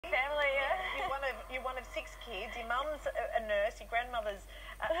you're one of 6 kids. Your mum's a nurse. Your grandmother's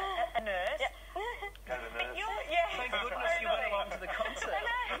a nurse. Yeah. Go to the nurse. Thank goodness you went along to the concert.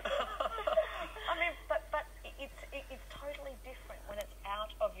 I mean, but it's totally different when it's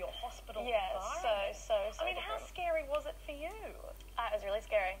out of your hospital so environment. I mean, how different. scary was it for you? It was really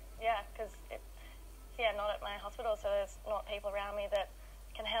scary, because not at my hospital, so there's not people around me that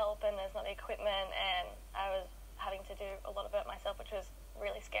can help, and there's not the equipment, and I was having to do a lot of it myself, which was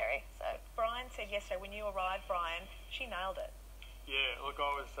really scary. So Brian said yesterday when you arrived, Brian, she nailed it. Yeah, look,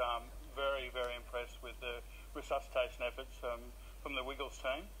 I was very, very impressed with the resuscitation efforts from the Wiggles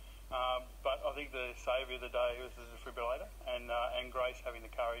team. But I think the saviour of the day was the defibrillator, and Grace having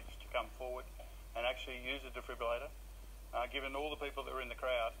the courage to come forward and actually use a defibrillator, given all the people that were in the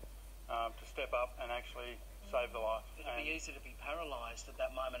crowd, to step up and actually save the life. It'd be easy to be paralysed at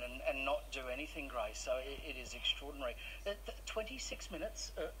that moment and not do anything, Grace, so it is extraordinary. 26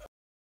 minutes